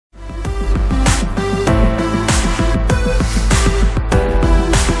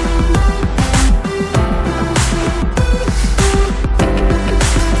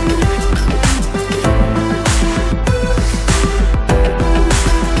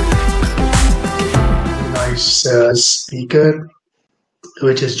speaker,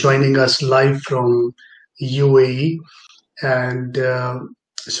 which is joining us live from UAE. And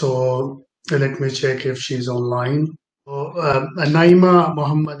so let me check if she's online. Naeima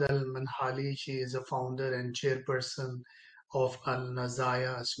Mohamed Al Menhali, she is a founder and chairperson of Al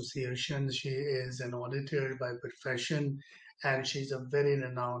Nazaya Association. She is an auditor by profession and she's a very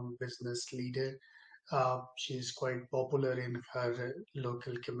renowned business leader. She's quite popular in her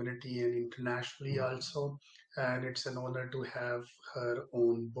local community and internationally also. And it's an honor to have her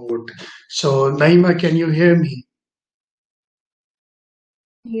on board. So, Naima, can you hear me?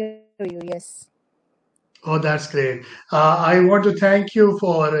 Hear you, yes. Oh, that's great. I want to thank you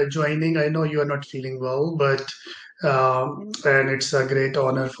for joining. I know you are not feeling well, but and it's a great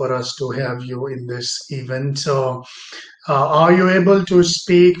honor for us to have you in this event. So, are you able to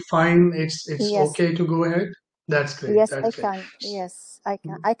speak? Fine, it's Yes, okay to go ahead. That's great. yes, That's I great. can. Yes, I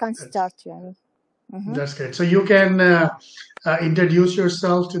can. I can That's, start, yani. Mm-hmm. that's great. So you can introduce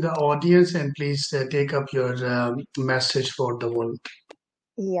yourself to the audience and please take up your message for the world.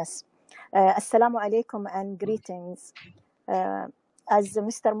 Yes. Assalamu alaikum and greetings. Uh, as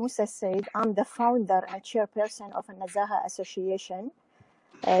Mr. Musa said, I'm the founder and chairperson of Nazaha Association.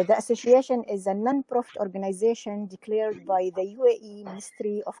 The association is a non-profit organization declared by the UAE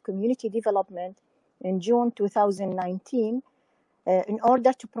Ministry of Community Development in June 2019 in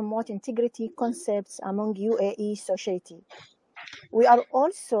order to promote integrity concepts among UAE society. We are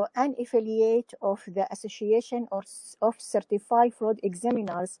also an affiliate of the Association of Certified Fraud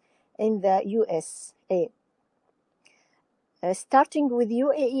Examiners in the USA. Starting with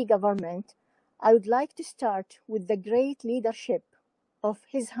UAE government, I would like to start with the great leadership of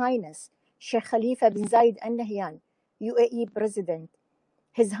His Highness Sheikh Khalifa bin Zayed Al Nahyan, UAE President,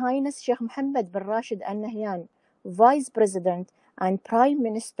 His Highness Sheikh Mohammed bin Rashid Al Nahyan, Vice President and Prime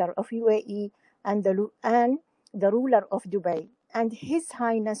Minister of UAE and the ruler of Dubai, and His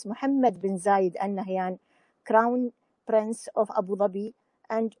Highness Mohammed bin Zayed Al Nahyan, Crown Prince of Abu Dhabi,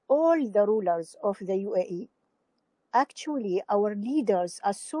 and all the rulers of the UAE. Actually, our leaders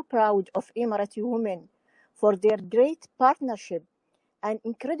are so proud of Emirati women for their great partnership and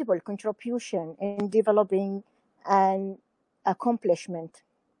incredible contribution in developing an accomplishment.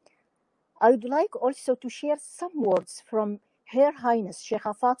 I would like also to share some words from Her Highness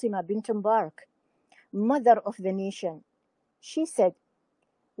Sheikha Fatima bint Mubarak, Mother of the Nation. She said,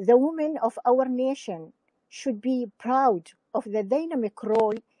 "The women of our nation should be proud of the dynamic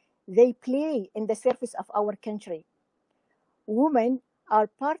role they play in the service of our country. Women are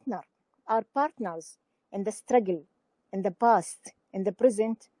partners in the struggle, in the past, in the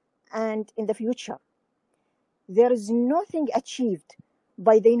present, and in the future. There is nothing achieved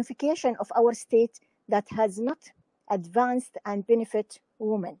by the unification of our state that has not advanced and benefit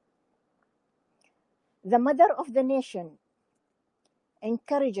women. The mother of the nation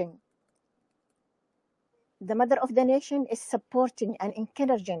is supporting and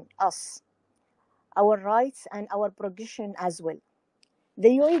encouraging us, our rights and our progression as well. The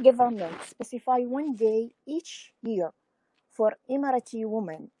UAE government specify one day each year for Emirati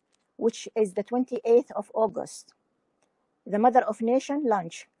women, which is the 28th of August. The Mother of Nation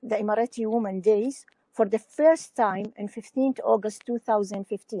launched the Emirati Women Days for the first time on 15th August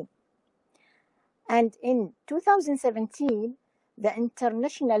 2015. And in 2017, the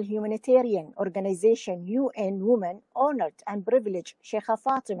International Humanitarian Organization UN Women honored and privileged Sheikha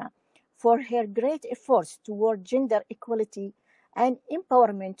Fatima for her great efforts toward gender equality and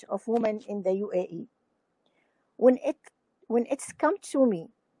empowerment of women in the UAE. When it's come to me,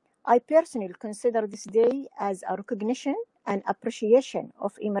 I personally consider this day as a recognition and appreciation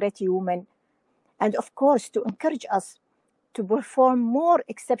of Emirati women, and of course to encourage us to perform more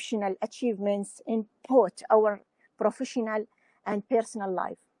exceptional achievements in both our professional and personal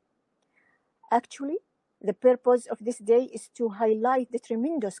life. Actually, the purpose of this day is to highlight the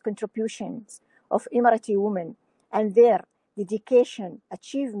tremendous contributions of Emirati women and their dedication,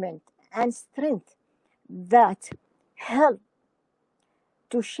 achievement, and strength that help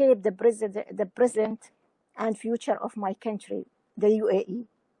to shape the present and future of my country, the UAE.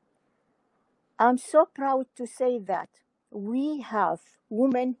 I'm so proud to say that we have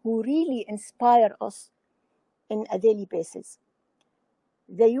women who really inspire us on a daily basis.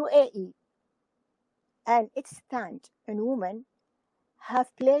 The UAE and its stand on women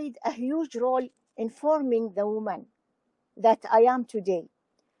have played a huge role in forming the woman that I am today.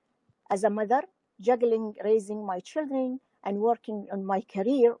 As a mother, juggling raising my children and working on my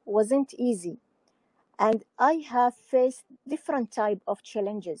career wasn't easy. And I have faced different type of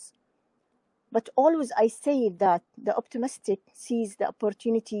challenges. But always I say that the optimistic sees the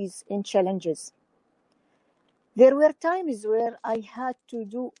opportunities in challenges. There were times where I had to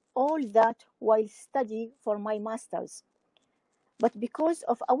do all that while studying for my master's. But because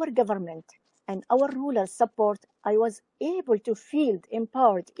of our government and our rulers' support, I was able to feel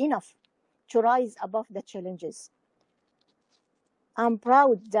empowered enough to rise above the challenges. I'm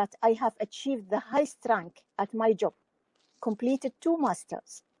proud that I have achieved the highest rank at my job, completed 2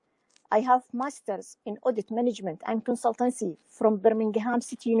 masters. I have masters in audit management and consultancy from Birmingham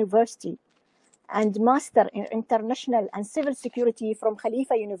City University and master in international and civil security from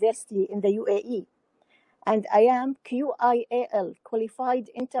Khalifa University in the UAE. And I am QIAL, Qualified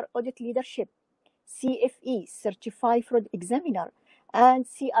Inter-Audit Leadership, CFE, Certified Fraud Examiner, and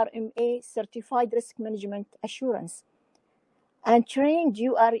CRMA, Certified Risk Management Assurance, and trained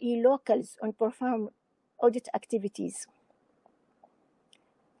URE locals on perform audit activities.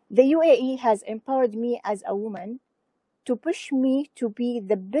 The UAE has empowered me as a woman to push me to be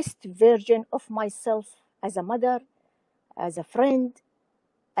the best version of myself as a mother, as a friend,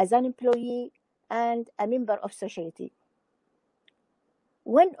 as an employee, and a member of society.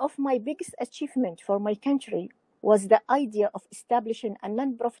 One of my biggest achievements for my country was the idea of establishing a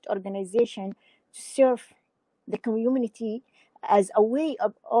non-profit organization to serve the community as a way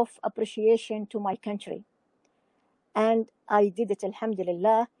of appreciation to my country. And I did it,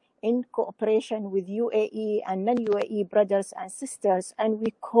 alhamdulillah, in cooperation with UAE and non-UAE brothers and sisters, and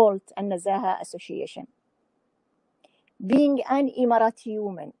we called a Nazaha Association. Being an Emirati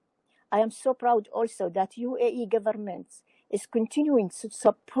woman, I am so proud also that UAE government is continuing to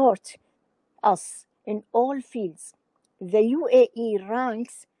support us in all fields. The UAE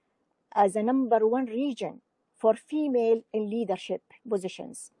ranks as a #1 region for female in leadership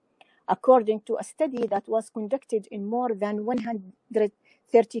positions, according to a study that was conducted in more than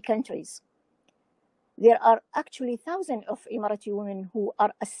 130 countries. There are actually thousands of Emirati women who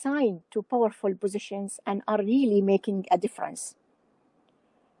are assigned to powerful positions and are really making a difference.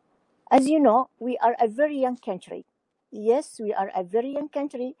 As you know, we are a very young country. Yes, we are a very young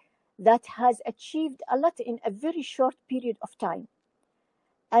country that has achieved a lot in a very short period of time.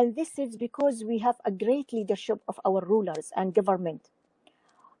 And this is because we have a great leadership of our rulers and government.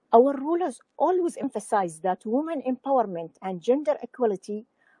 Our rulers always emphasize that women empowerment and gender equality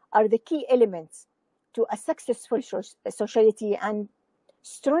are the key elements to a successful society, and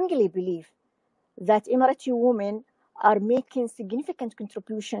strongly believe that Emirati women are making significant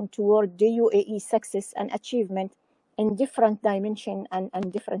contribution toward the UAE success and achievement in different dimension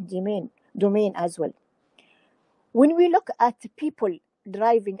and different domain as well. When we look at people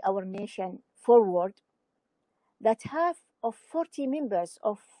driving our nation forward, that half of 40 members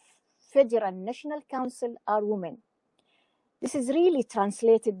of Federal National Council are women. This is really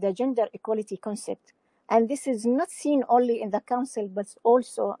translated the gender equality concept, and this is not seen only in the council, but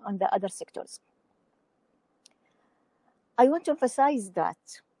also on the other sectors. I want to emphasize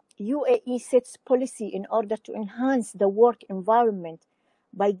that UAE sets policy in order to enhance the work environment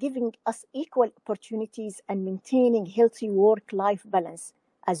by giving us equal opportunities and maintaining healthy work-life balance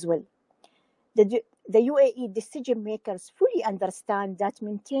as well. The UAE decision makers fully understand that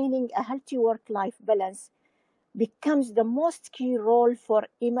maintaining a healthy work-life balance becomes the most key role for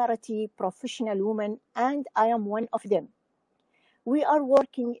Emirati professional women, and I am one of them. We are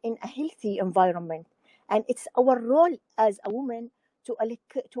working in a healthy environment, and it's our role as a woman to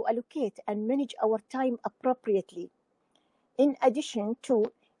allocate and manage our time appropriately. In addition to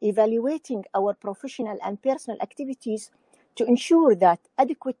evaluating our professional and personal activities to ensure that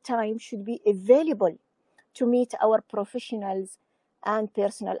adequate time should be available to meet our professionals and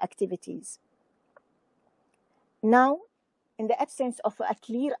personal activities. Now, in the absence of a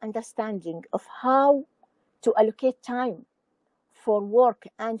clear understanding of how to allocate time for work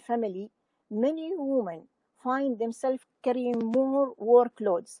and family, many women find themselves carrying more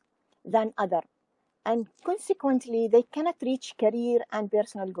workloads than others, and consequently, they cannot reach career and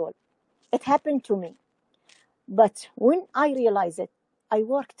personal goals. It happened to me. But when I realized it, I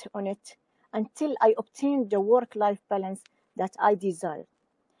worked on it until I obtained the work-life balance that I desire.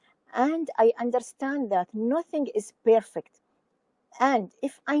 And I understand that nothing is perfect. And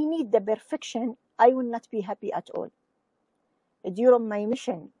if I need the perfection, I will not be happy at all. During my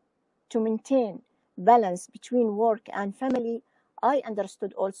mission to maintain balance between work and family, I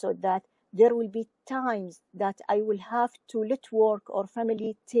understood also that there will be times that I will have to let work or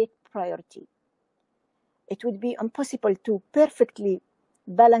family take priority. It would be impossible to perfectly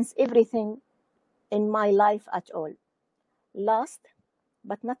balance everything in my life at all. Last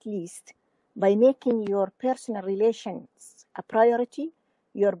but not least, by making your personal relations a priority,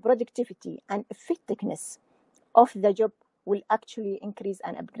 your productivity and effectiveness of the job will actually increase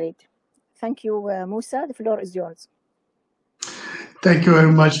and upgrade. Thank you, Musa. The floor is yours. Thank you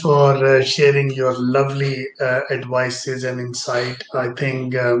very much for sharing your lovely advices and insight. I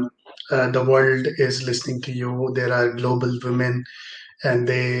think the world is listening to you. There are global women, and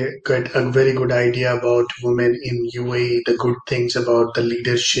they get a very good idea about women in UAE, the good things about the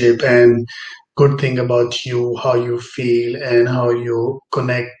leadership, and good thing about you, how you feel, and how you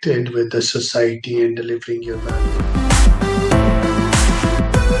connected with the society and delivering your value.